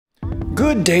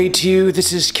Good day to you,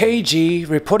 this is KG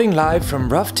reporting live from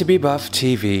Rough to Be Buff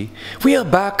TV. We are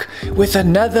back with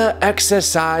another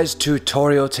exercise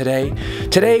tutorial today.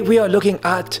 Today we are looking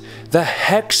at the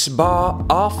Hexbar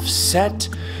offset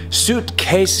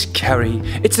suitcase carry.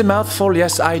 It's a mouthful,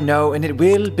 yes I know, and it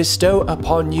will bestow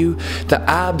upon you the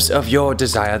abs of your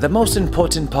desire. The most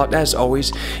important part, as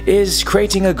always, is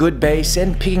creating a good base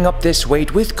and picking up this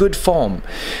weight with good form.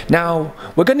 Now,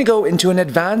 we're going to go into an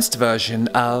advanced version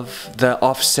of the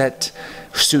offset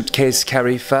suitcase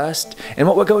carry first, and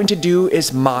what we're going to do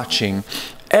is marching.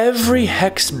 Every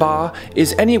hex bar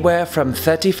is anywhere from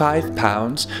 35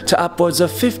 pounds to upwards of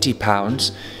 50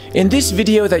 pounds. In this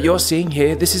video that you're seeing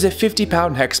here, this is a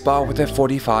 50-pound hex bar with a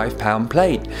 45-pound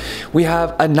plate. We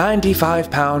have a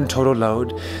 95-pound total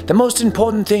load. The most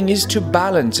important thing is to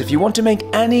balance. If you want to make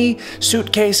any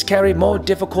suitcase carry more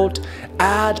difficult,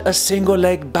 add a single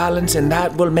leg balance and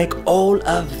that will make all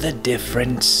of the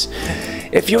difference.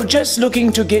 If you're just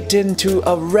looking to get into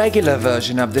a regular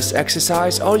version of this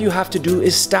exercise, all you have to do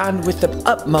is stand with the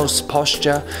utmost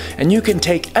posture and you can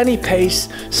take any pace,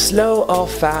 slow or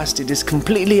fast. It is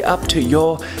completely up to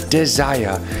your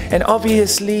desire. And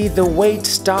obviously the weight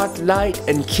start light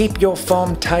and keep your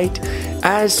form tight.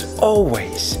 As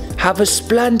always, have a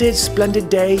splendid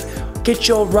day. Get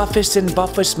your roughest and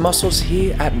buffest muscles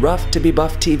here at Rough to Be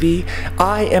Buff TV.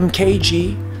 I am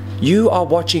KG. You are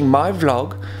watching my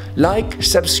vlog. Like,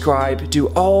 subscribe, do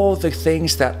all the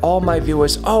things that all my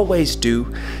viewers always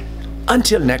do.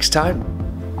 Until next time,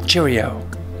 cheerio.